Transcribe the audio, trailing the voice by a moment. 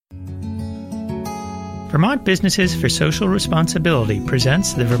Vermont Businesses for Social Responsibility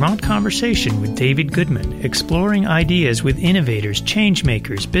presents the Vermont Conversation with David Goodman, exploring ideas with innovators,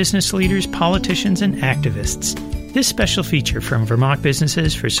 changemakers, business leaders, politicians, and activists. This special feature from Vermont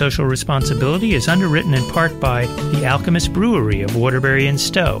Businesses for Social Responsibility is underwritten in part by the Alchemist Brewery of Waterbury and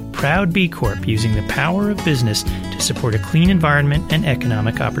Stowe, proud B Corp using the power of business to support a clean environment and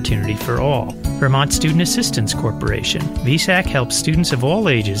economic opportunity for all. Vermont Student Assistance Corporation. VSAC helps students of all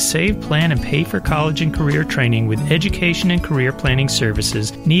ages save, plan, and pay for college and career training with education and career planning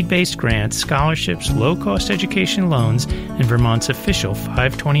services, need-based grants, scholarships, low-cost education loans, and Vermont's official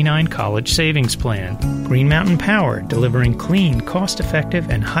 529 college savings plan. Green Mountain Power, delivering clean, cost-effective,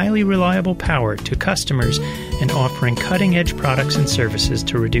 and highly reliable power to customers and offering cutting-edge products and services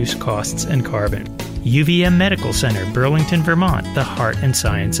to reduce costs and carbon. UVM Medical Center, Burlington, Vermont, the heart and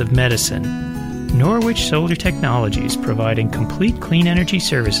science of medicine. Norwich Solar Technologies, providing complete clean energy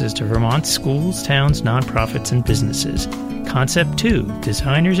services to Vermont's schools, towns, nonprofits, and businesses. Concept 2,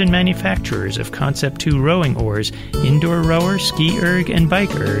 designers and manufacturers of Concept 2 rowing oars, indoor rower, ski erg, and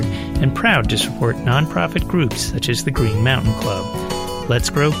bike erg, and proud to support nonprofit groups such as the Green Mountain Club.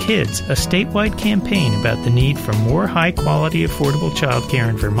 Let's Grow Kids, a statewide campaign about the need for more high-quality, affordable childcare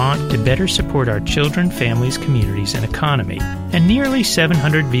in Vermont to better support our children, families, communities, and economy. And nearly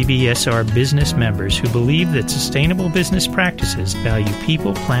 700 VBSR business members who believe that sustainable business practices value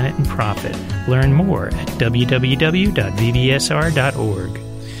people, planet, and profit. Learn more at www.vbsr.org.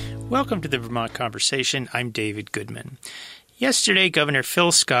 Welcome to the Vermont Conversation. I'm David Goodman. Yesterday, Governor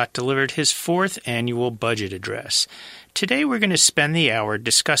Phil Scott delivered his 4th annual budget address. Today, we're going to spend the hour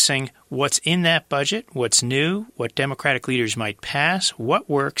discussing what's in that budget, what's new, what Democratic leaders might pass, what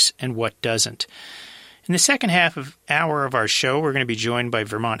works, and what doesn't. In the second hour of our show, we're going to be joined by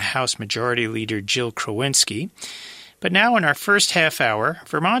Vermont House Majority Leader Jill Krowinski. But now in our first half hour,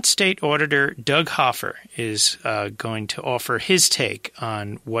 Vermont State Auditor Doug Hoffer is going to offer his take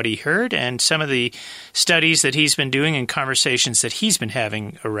on what he heard and some of the studies that he's been doing and conversations that he's been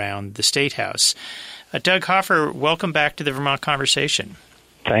having around the State House. Doug Hoffer, welcome back to the Vermont Conversation.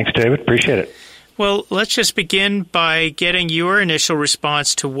 Thanks, David. Appreciate it. Well, let's just begin by getting your initial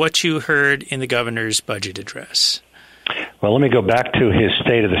response to what you heard in the governor's budget address. Well, let me go back to his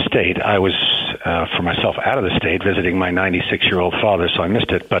State of the State. I was, for myself, out of the state visiting my 96-year-old father, so I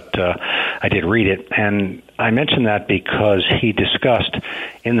missed it, but I did read it. And I mention that because he discussed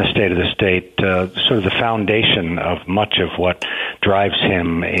in the State of the State sort of the foundation of much of what drives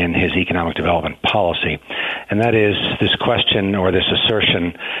him in his economic development policy. And that is this question or this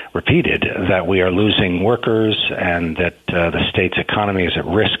assertion repeated that we are losing workers and that the state's economy is at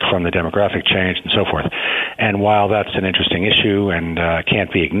risk from the demographic change and so forth. And while that's an interesting issue and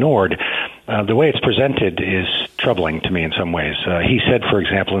can't be ignored, the way it's presented is troubling to me in some ways. He said, for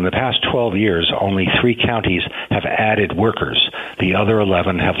example, in the past 12 years, only 3 counties have added workers. The other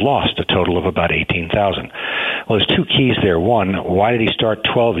 11 have lost a total of about 18,000. Well, there's 2 keys there. One, why did he start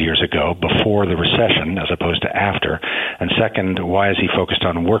 12 years ago, before the recession, as opposed to after? And second, why is he focused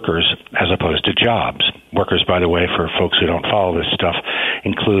on workers as opposed to jobs? Workers, by the way, for folks who don't follow this stuff,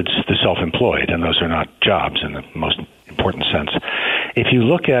 includes the self-employed, and those are not jobs in the most important sense. If you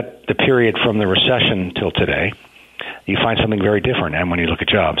look at the period from the recession till today, you find something very different. And when you look at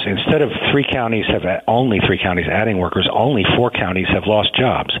jobs, instead of only 3 counties adding workers, only 4 counties have lost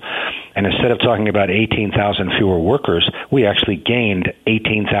jobs. And instead of talking about 18,000 fewer workers, we actually gained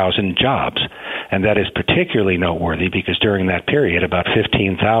 18,000 jobs. And that is particularly noteworthy because during that period, about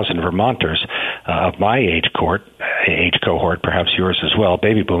 15,000 Vermonters of my age cohort, perhaps yours as well,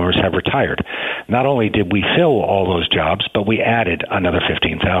 baby boomers, have retired. Not only did we fill all those jobs, but we added another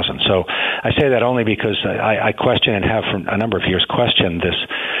 15,000. So I say that only because I question and have for a number of years questioned this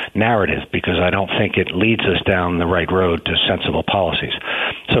narrative because I don't think it leads us down the right road to sensible policies.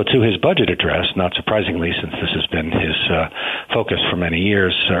 So to his budget address, not surprisingly, since this has been his focus for many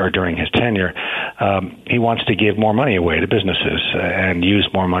years or during his tenure, he wants to give more money away to businesses and use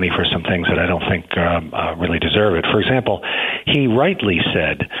more money for some things that I don't think really deserve it. For example, he rightly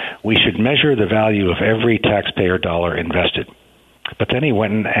said we should measure the value of every taxpayer dollar invested. But then he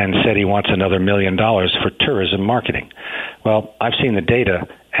went and said he wants another $1 million for tourism marketing. Well, I've seen the data,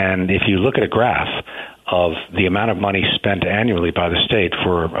 and if you look at a graph of the amount of money spent annually by the state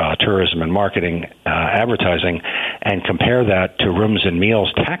for tourism and marketing advertising and compare that to rooms and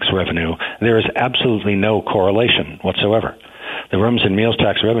meals tax revenue, there is absolutely no correlation whatsoever. The rooms and meals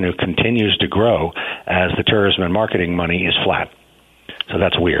tax revenue continues to grow as the tourism and marketing money is flat. So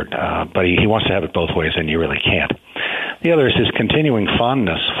that's weird. But he wants to have it both ways, and you really can't. The other is his continuing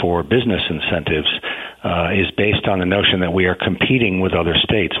fondness for business incentives is based on the notion that we are competing with other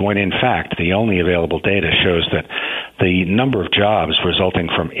states, when in fact the only available data shows that the number of jobs resulting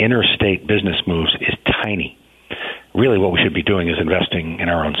from interstate business moves is tiny. Really what we should be doing is investing in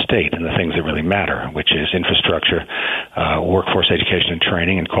our own state and the things that really matter, which is infrastructure, workforce education and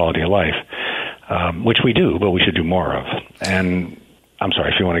training, and quality of life, which we do, but we should do more of. And I'm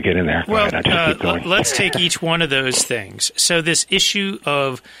sorry, if you want to get in there. Well, I just keep going. Let's take each one of those things. So this issue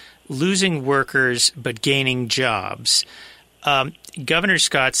of losing workers but gaining jobs. Governor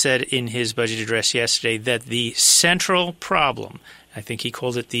Scott said in his budget address yesterday that the central problem, I think he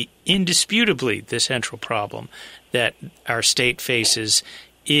called it indisputably the central problem that our state faces,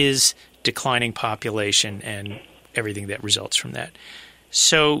 is declining population and everything that results from that.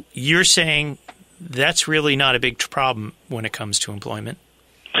 So you're saying that's really not a big problem when it comes to employment?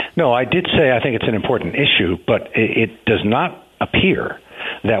 No, I did say I think it's an important issue, but it does not appear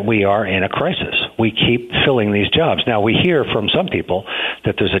that we are in a crisis. We keep filling these jobs. Now, we hear from some people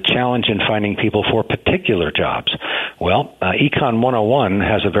that there's a challenge in finding people for particular jobs. Well, Econ 101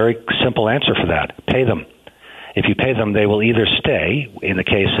 has a very simple answer for that. Pay them. If you pay them, they will either stay, in the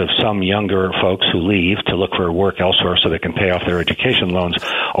case of some younger folks who leave to look for work elsewhere so they can pay off their education loans,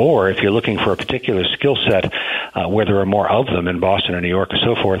 or if you're looking for a particular skill set where there are more of them in Boston or New York and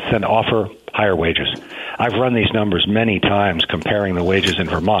so forth, then offer higher wages. I've run these numbers many times comparing the wages in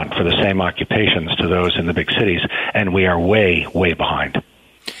Vermont for the same occupations to those in the big cities, and we are way, way behind.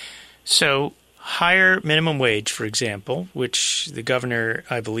 So higher minimum wage, for example, which the governor,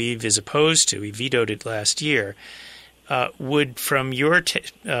 I believe, is opposed to, he vetoed it last year, would, from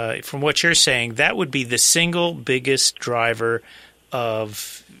what you're saying, that would be the single biggest driver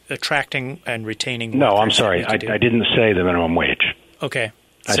of attracting and retaining workers? No, I'm sorry. I didn't say the minimum wage. Okay.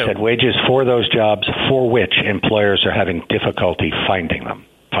 I said wages for those jobs for which employers are having difficulty finding them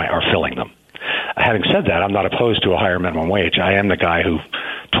or filling them. Having said that, I'm not opposed to a higher minimum wage. I am the guy who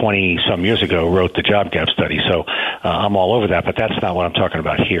 20-some years ago wrote the job gap study, so I'm all over that, but that's not what I'm talking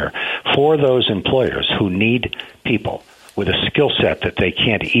about here. For those employers who need people with a skill set that they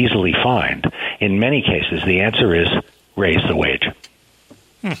can't easily find, in many cases the answer is raise the wage.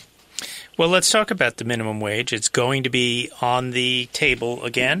 Well, let's talk about the minimum wage. It's going to be on the table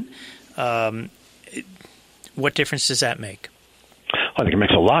again. What difference does that make? I think it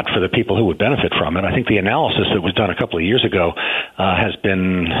makes a lot for the people who would benefit from it. I think the analysis that was done a couple of years ago has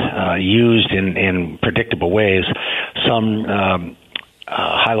been used in predictable ways. Some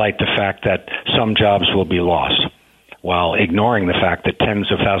highlight the fact that some jobs will be lost, while ignoring the fact that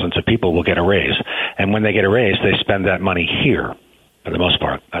tens of thousands of people will get a raise. And when they get a raise, they spend that money here, for the most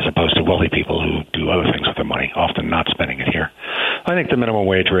part, as opposed to wealthy people who do other things with their money, often not spending it here. I think the minimum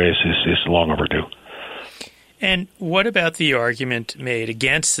wage raise is long overdue. And what about the argument made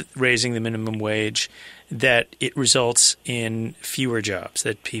against raising the minimum wage that it results in fewer jobs,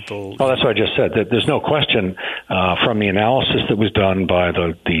 that people... Well, that's what I just said. That there's no question from the analysis that was done by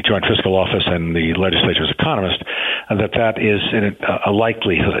the Joint Fiscal Office and the legislature's economist that is a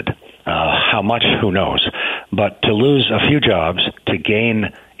likelihood. How much, who knows? But to lose a few jobs, to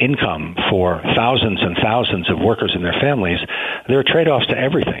gain income for thousands and thousands of workers and their families, there are trade-offs to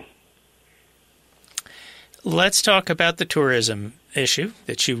everything. Let's talk about the tourism issue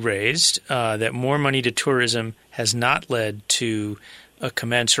that you raised, that more money to tourism has not led to a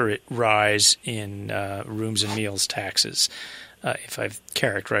commensurate rise in rooms and meals taxes, if I've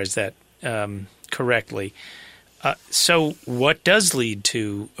characterized that correctly. So what does lead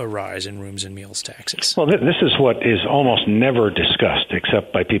to a rise in rooms and meals taxes? Well, this is what is almost never discussed,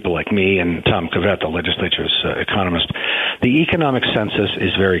 except by people like me and Tom Cavett, the legislature's economist. The economic census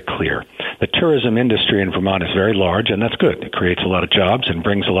is very clear. The tourism industry in Vermont is very large, and that's good. It creates a lot of jobs and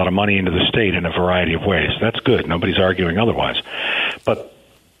brings a lot of money into the state in a variety of ways. That's good. Nobody's arguing otherwise. But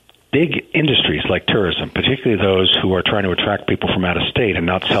big industries like tourism, particularly those who are trying to attract people from out of state and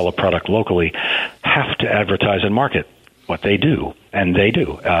not sell a product locally, have to advertise and market what they do, and they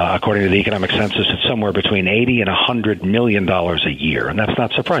do. According to the economic census, it's somewhere between $80 and $100 million a year, and that's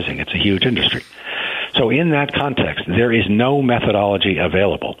not surprising. It's a huge industry. So in that context, there is no methodology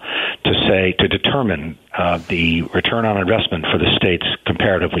available to determine the return on investment for the state's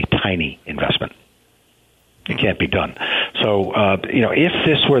comparatively tiny investment. It can't be done. So, if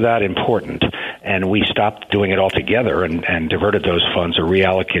this were that important and we stopped doing it altogether and diverted those funds or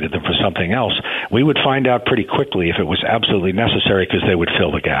reallocated them for something else, we would find out pretty quickly if it was absolutely necessary because they would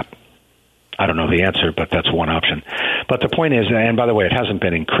fill the gap. I don't know the answer, but that's one option. But the point is, and by the way, it hasn't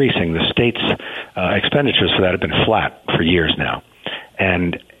been increasing. The state's expenditures for that have been flat for years now.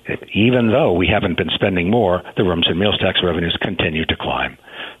 And even though we haven't been spending more, the rooms and meals tax revenues continue to climb.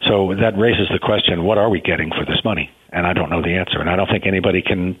 So that raises the question, what are we getting for this money? And I don't know the answer, and I don't think anybody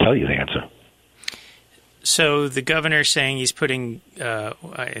can tell you the answer. So the governor's saying he's putting, I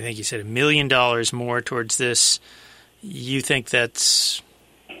think he said $1 million more towards this. Do you think it's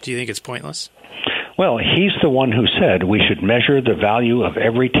pointless? Well, he's the one who said we should measure the value of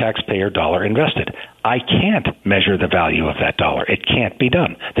every taxpayer dollar invested. I can't measure the value of that dollar. It can't be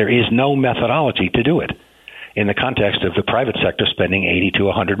done. There is no methodology to do it. In the context of the private sector spending $80 to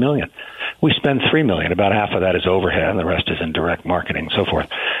 $100 million. We spend $3 million. About half of that is overhead, and the rest is in direct marketing and so forth.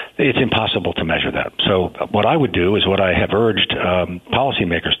 It's impossible to measure that. So what I would do is what I have urged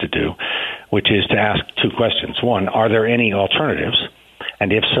policymakers to do, which is to ask two questions. One, are there any alternatives?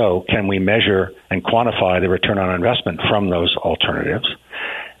 And if so, can we measure and quantify the return on investment from those alternatives?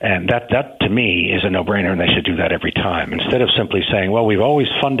 And that to me, is a no-brainer, and they should do that every time. Instead of simply saying, well, we've always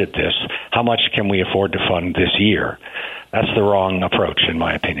funded this, how much can we afford to fund this year? That's the wrong approach, in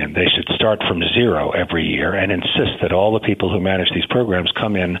my opinion. They should start from zero every year and insist that all the people who manage these programs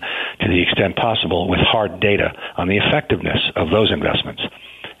come in, to the extent possible, with hard data on the effectiveness of those investments.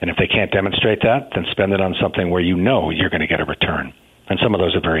 And if they can't demonstrate that, then spend it on something where you know you're going to get a return. And some of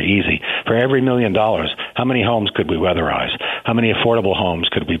those are very easy. For every $1 million, how many homes could we weatherize? How many affordable homes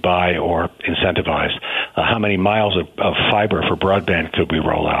could we buy or incentivize? How many miles of fiber for broadband could we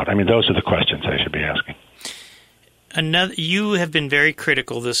roll out? I mean, those are the questions they should be asking. You have been very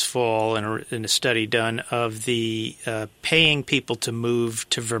critical this fall in a study done of the Paying People to Move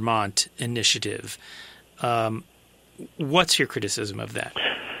to Vermont initiative. What's your criticism of that?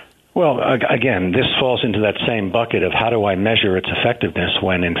 Well, again, this falls into that same bucket of how do I measure its effectiveness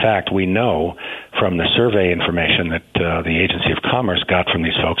when, in fact, we know from the survey information that the Agency of Commerce got from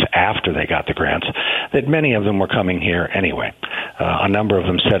these folks after they got the grants that many of them were coming here anyway. A number of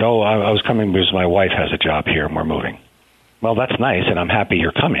them said, I was coming because my wife has a job here and we're moving. Well, that's nice, and I'm happy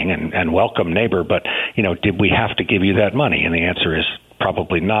you're coming, and welcome, neighbor, but, did we have to give you that money? And the answer is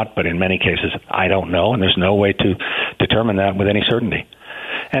probably not, but in many cases, I don't know, and there's no way to determine that with any certainty.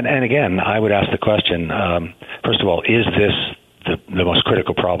 And again, I would ask the question, first of all, is this the most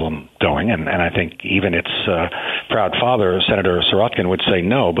critical problem going? And I think even its proud father, Senator Sirotkin, would say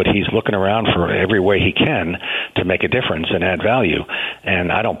no, but he's looking around for every way he can to make a difference and add value.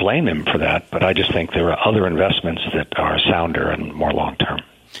 And I don't blame him for that, but I just think there are other investments that are sounder and more long-term.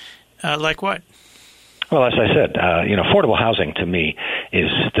 Like what? Well, as I said, affordable housing to me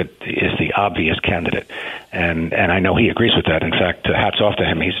is the obvious candidate, and I know he agrees with that. In fact, hats off to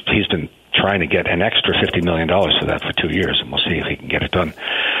him. He's been trying to get an extra $50 million for that for 2 years, and we'll see if he can get it done.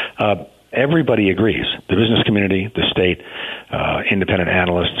 Everybody agrees. The business community, the state, independent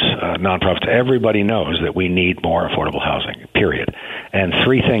analysts, nonprofits, everybody knows that we need more affordable housing, period. And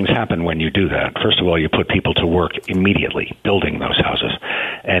three things happen when you do that. First of all, you put people to work immediately building those houses.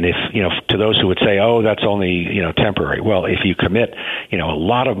 And if, to those who would say, that's only, temporary. Well, if you commit, a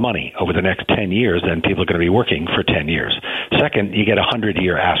lot of money over the next 10 years, then people are going to be working for 10 years. Second, you get a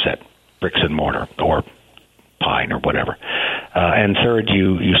 100-year asset, bricks and mortar, or pine or whatever. And third,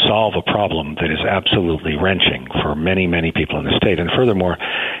 you solve a problem that is absolutely wrenching for many, many people in the state. And furthermore,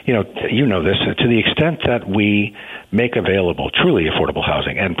 you know this, to the extent that we make available truly affordable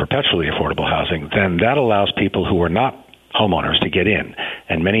housing and perpetually affordable housing, then that allows people who are not homeowners to get in.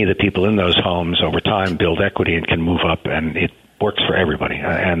 And many of the people in those homes over time build equity and can move up, and it works for everybody.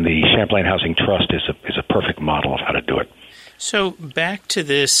 And the Champlain Housing Trust is a perfect model of how to do it. So back to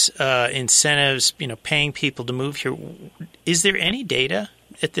this incentives, paying people to move here. Is there any data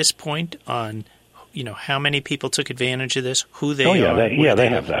at this point on, how many people took advantage of this, who they are? They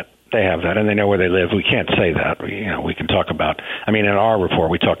have that. They have that, and they know where they live. We can't say that. We can talk about, in our report,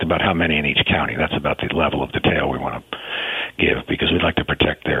 we talked about how many in each county. That's about the level of detail we want to give, because we'd like to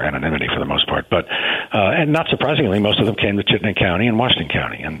protect their anonymity for the most part. But, and not surprisingly, most of them came to Chittenden County and Washington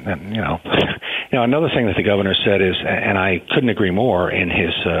County. And another thing that the governor said is, and I couldn't agree more, in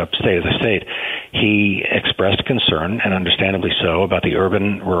his State of the State, he expressed concern, and understandably so, about the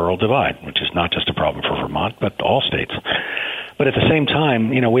urban-rural divide, which is not just a problem for Vermont, but all states. But at the same time,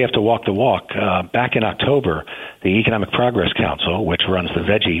 we have to walk the walk. Back in October, the Economic Progress Council, which runs the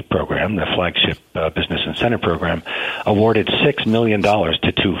VEGI program, the flagship business incentive program, awarded $6 million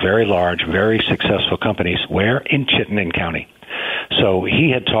to two very large, very successful companies. Where? In Chittenden County. So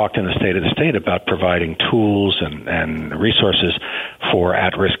he had talked in the State of the State about providing tools and resources for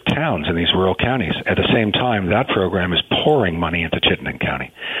at-risk towns in these rural counties. At the same time, that program is pouring money into Chittenden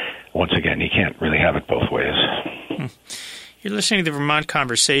County. Once again, you can't really have it both ways. You're listening to the Vermont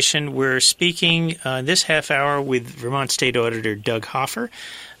Conversation. We're speaking this half hour with Vermont State Auditor Doug Hoffer.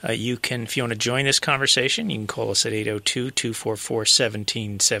 You can, if you want to join this conversation, you can call us at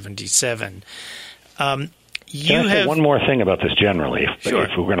 802-244-1777. Can I say one more thing about this generally, if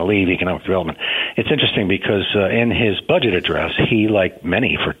we're going to leave economic development? It's interesting because in his budget address, he, like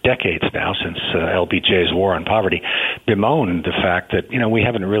many for decades now, since LBJ's war on poverty, bemoaned the fact that, we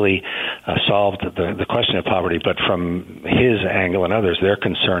haven't really solved the question of poverty, but from his angle and others, they're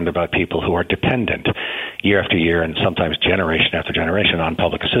concerned about people who are dependent year after year and sometimes generation after generation on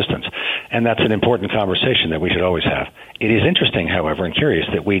public assistance. And that's an important conversation that we should always have. It is interesting, however, and curious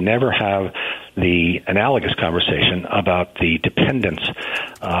that we never have the analogous conversation about the dependence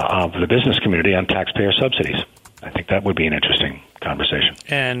of the business community on taxpayer subsidies. I think that would be an interesting conversation.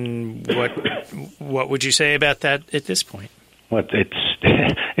 And what would you say about that at this point? Well, it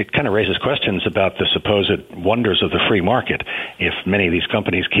kind of raises questions about the supposed wonders of the free market if many of these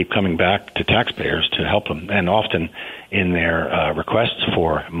companies keep coming back to taxpayers to help them, and often in their requests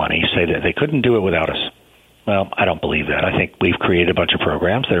for money say that they couldn't do it without us. Well, I don't believe that. I think we've created a bunch of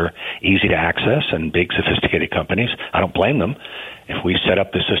programs that are easy to access, and big, sophisticated companies, I don't blame them. If we set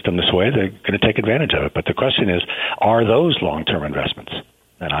up the system this way, they're going to take advantage of it. But the question is, are those long-term investments?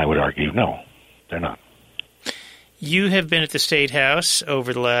 And I would argue, no, they're not. You have been at the State House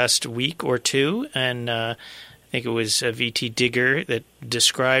over the last week or two, and I think it was V.T. Digger that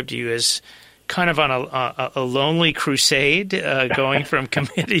described you as kind of on a lonely crusade, going from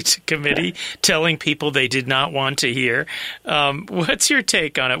committee to committee, telling people they did not want to hear. What's your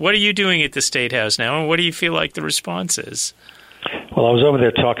take on it? What are you doing at the State House now, and what do you feel like the response is? Well, I was over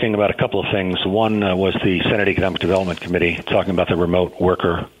there talking about a couple of things. One was the Senate Economic Development Committee, talking about the remote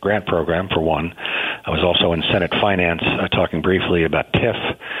worker grant program, for one. I was also in Senate Finance talking briefly about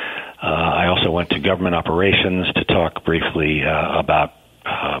TIF. I also went to Government Operations to talk briefly about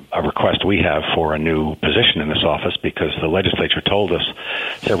a request we have for a new position in this office, because the legislature told us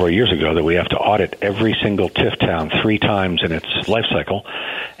several years ago that we have to audit every single TIF town 3 times in its life cycle,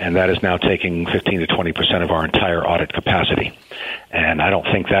 and that is now taking 15 to 20% of our entire audit capacity. And I don't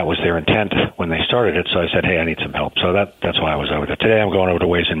think that was their intent when they started it, so I said, hey, I need some help. So that's why I was over there. Today I'm going over to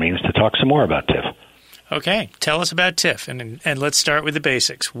Ways and Means to talk some more about TIF. Okay, tell us about TIF, and let's start with the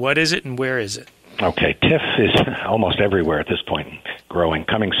basics. What is it and where is it? Okay, TIF is almost everywhere at this point, growing,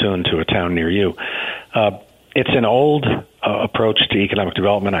 coming soon to a town near you. It's an old approach to economic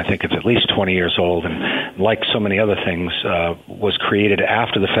development. I think it's at least 20 years old, and like so many other things, was created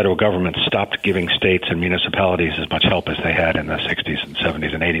after the federal government stopped giving states and municipalities as much help as they had in the 60s and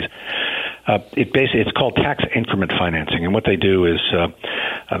 70s and 80s. It's called tax increment financing, and what they do is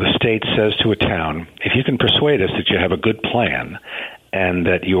the state says to a town, if you can persuade us that you have a good plan and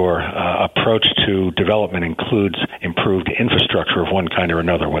that your approach to development includes improved infrastructure of one kind or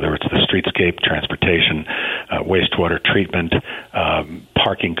another, whether it's the streetscape, transportation, wastewater treatment,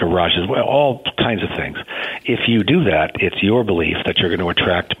 parking garages, all kinds of things. If you do that, it's your belief that you're going to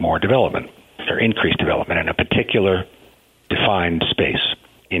attract more development or increased development in a particular defined space.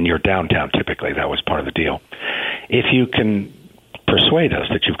 In your downtown, typically, that was part of the deal. If you can persuade us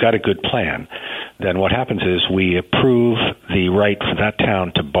that you've got a good plan, then what happens is we approve the right for that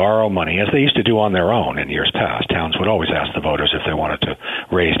town to borrow money, as they used to do on their own in years past. Towns would always ask the voters if they wanted to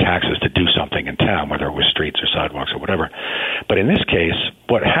raise taxes to do something in town, whether it was streets or sidewalks or whatever. But in this case,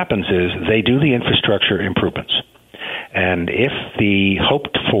 what happens is they do the infrastructure improvements. And if the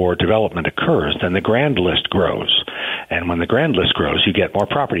hoped-for development occurs, then the grand list grows. And when the grand list grows, you get more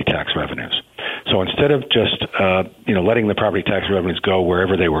property tax revenues. So instead of just letting the property tax revenues go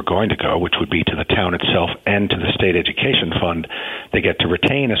wherever they were going to go, which would be to the town itself and to the state education fund, they get to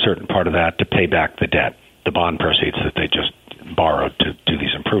retain a certain part of that to pay back the debt, the bond proceeds that they just borrowed to do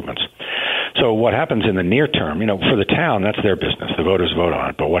these improvements. So what happens in the near term, for the town, that's their business. The voters vote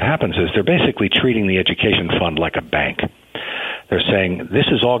on it. But what happens is they're basically treating the education fund like a bank. They're saying, this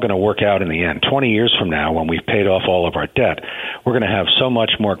is all going to work out in the end. 20 years from now, when we've paid off all of our debt, we're going to have so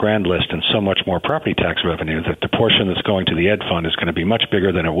much more grand list and so much more property tax revenue that the portion that's going to the ed fund is going to be much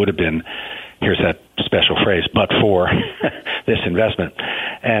bigger than it would have been, here's that special phrase, but for this investment.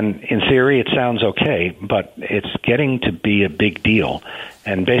 And in theory, it sounds okay, but it's getting to be a big deal.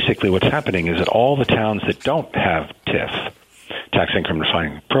 And basically what's happening is that all the towns that don't have TIF, tax increment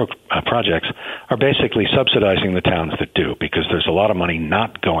financing projects, are basically subsidizing the towns that do, because there's a lot of money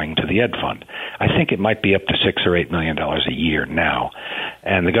not going to the ed fund. I think it might be up to $6 or $8 million a year now.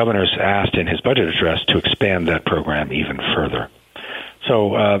 And the governor's asked in his budget address to expand that program even further.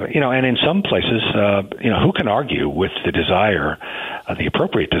 So, and in some places, who can argue with the desire, the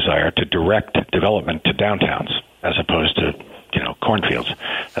appropriate desire to direct development to downtowns as opposed to cornfields.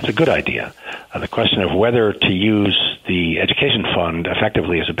 That's a good idea. The question of whether to use the education fund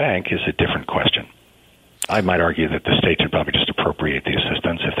effectively as a bank is a different question. I might argue that the state should probably just appropriate the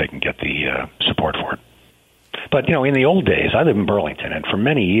assistance if they can get the support for it. But, in the old days, I live in Burlington, and for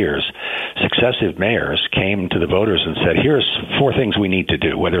many years, successive mayors came to the voters and said, here's 4 things we need to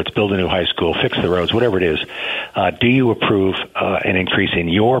do, whether it's build a new high school, fix the roads, whatever it is. Do you approve an increase in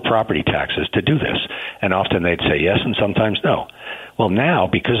your property taxes to do this? And often they'd say yes, and sometimes no. Well, now,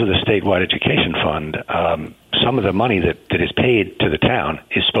 because of the statewide education fund, some of the money that is paid to the town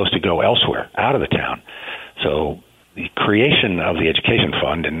is supposed to go elsewhere, out of the town. So the creation of the education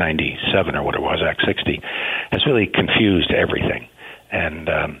fund in 97 or what it was, Act 60, has really confused everything. And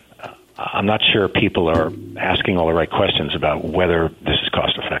I'm not sure people are asking all the right questions about whether this is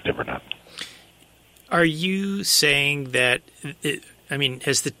cost effective or not. Are you saying that,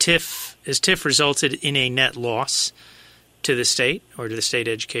 has TIF resulted in a net loss to the state or to the state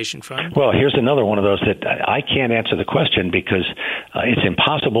education fund? Well, here's another one of those that I can't answer the question because it's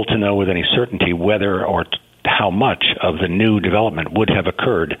impossible to know with any certainty whether or how much of the new development would have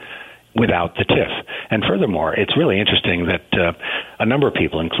occurred without the TIF. And furthermore, it's really interesting that a number of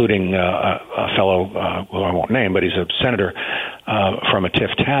people, including a fellow who I won't name, but he's a senator from a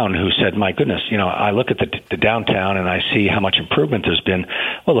TIF town who said, my goodness, I look at the downtown and I see how much improvement there's been.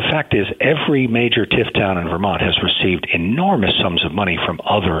 Well, the fact is every major TIF town in Vermont has received enormous sums of money from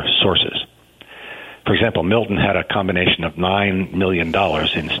other sources. For example, Milton had a combination of $9 million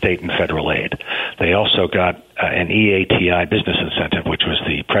in state and federal aid. They also got an EATI business incentive, which was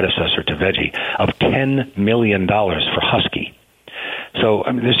the predecessor to Veggie, of $10 million for Husky. So,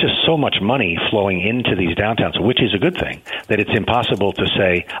 there's just so much money flowing into these downtowns, which is a good thing, that it's impossible to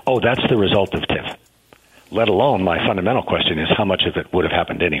say, oh, that's the result of TIF. Let alone, my fundamental question is how much of it would have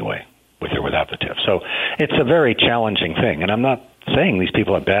happened anyway, with or without the TIF. So it's a very challenging thing, and I'm not saying these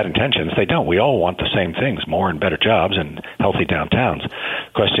people have bad intentions. They don't. We all want the same things, more and better jobs and healthy downtowns.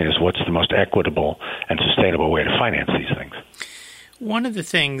 The question is, what's the most equitable and sustainable way to finance these things? One of the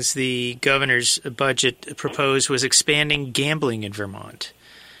things the governor's budget proposed was expanding gambling in Vermont.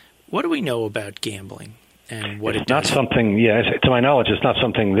 What do we know about gambling and what it does? Not something, to my knowledge, it's not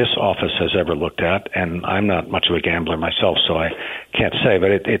something this office has ever looked at, and I'm not much of a gambler myself, so I can't say, but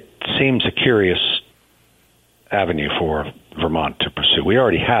it seems a curious avenue for Vermont to pursue. We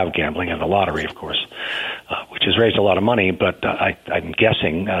already have gambling in the lottery, of course, which has raised a lot of money, but I'm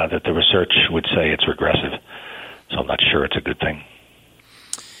guessing that the research would say it's regressive, so I'm not sure it's a good thing.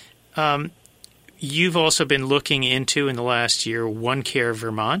 You've also been looking into, in the last year, OneCare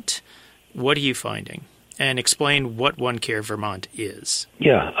Vermont. What are you finding? And explain what OneCare Vermont is.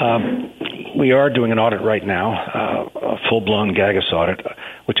 We are doing an audit right now, a full-blown GAGAS audit,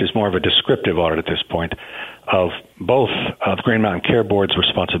 which is more of a descriptive audit at this point, of both the Green Mountain Care Board's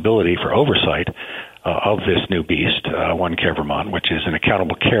responsibility for oversight of this new beast, OneCare Vermont, which is an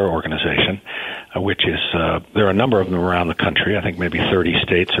accountable care organization, which is, there are a number of them around the country, I think maybe 30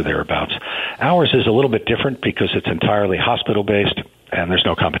 states or thereabouts. Ours is a little bit different because it's entirely hospital-based, and there's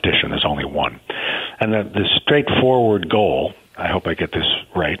no competition, there's only one. And the straightforward goal, I hope I get this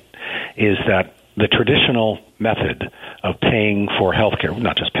right, is that the traditional method of paying for healthcare,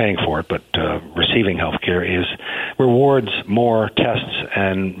 not just paying for it, but receiving healthcare, is rewards more tests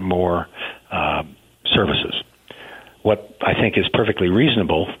and more services. What I think is perfectly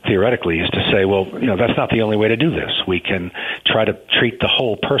reasonable, theoretically, is to say, well, that's not the only way to do this. We can try to treat the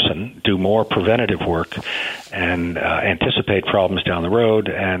whole person, do more preventative work, and anticipate problems down the road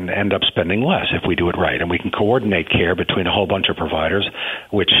and end up spending less if we do it right. And we can coordinate care between a whole bunch of providers,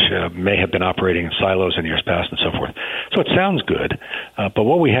 which may have been operating in silos in years past and so forth. So it sounds good, but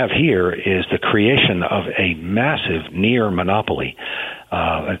what we have here is the creation of a massive near monopoly,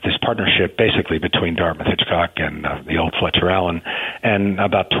 this partnership basically between Dartmouth-Hitchcock and the old Fletcher Allen and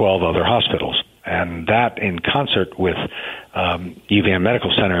about 12 other hospitals. And that, in concert with UVM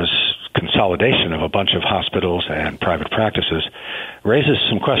Medical Center's consolidation of a bunch of hospitals and private practices, raises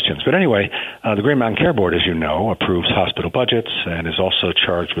some questions. But anyway, the Green Mountain Care Board, as you know, approves hospital budgets and is also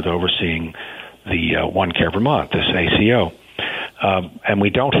charged with overseeing the OneCare Vermont, this ACO. And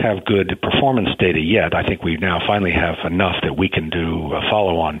we don't have good performance data yet. I think we now finally have enough that we can do a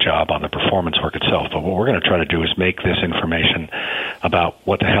follow-on job on the performance work itself. But what we're going to try to do is make this information about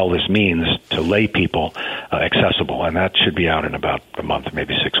what the hell this means to lay people accessible, and that should be out in about a month,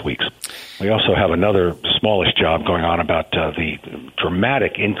 maybe 6 weeks. We also have another smallish job going on about the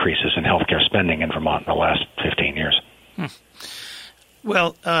dramatic increases in healthcare spending in Vermont in the last 15 years.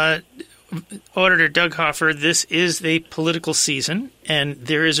 Well, Auditor Doug Hoffer, this is the political season, and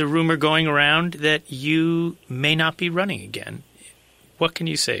there is a rumor going around that you may not be running again. What can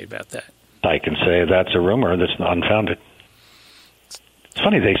you say about that? I can say that's a rumor that's unfounded. It's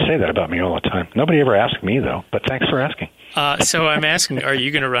funny they say that about me all the time. Nobody ever asked me, though, but thanks for asking. So I'm asking, are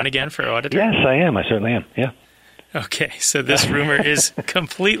you going to run again for auditor? Yes, I am. I certainly am, yeah. Okay, so this rumor is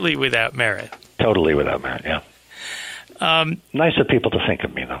completely without merit. Totally without merit, yeah. Nice of people to think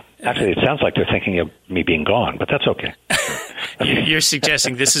of me, though. Actually, it sounds like they're thinking of me being gone, but that's okay. You're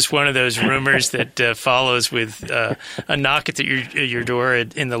suggesting this is one of those rumors that follows with a knock at your door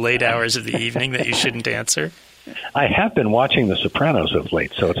in the late hours of the evening that you shouldn't answer? I have been watching The Sopranos of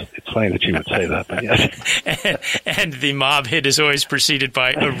late, so it's funny that you would say that, but yes. and the mob hit is always preceded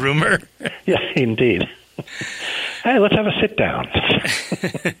by a rumor? Yeah, indeed. Hey, let's have a sit down.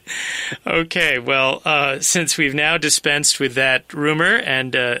 Okay, well, since we've now dispensed with that rumor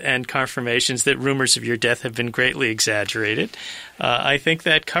and confirmations that rumors of your death have been greatly exaggerated, I think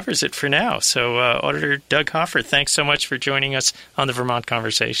that covers it for now. So, Auditor Doug Hoffer, thanks so much for joining us on the Vermont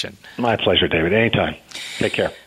Conversation. My pleasure, David. Anytime. Take care.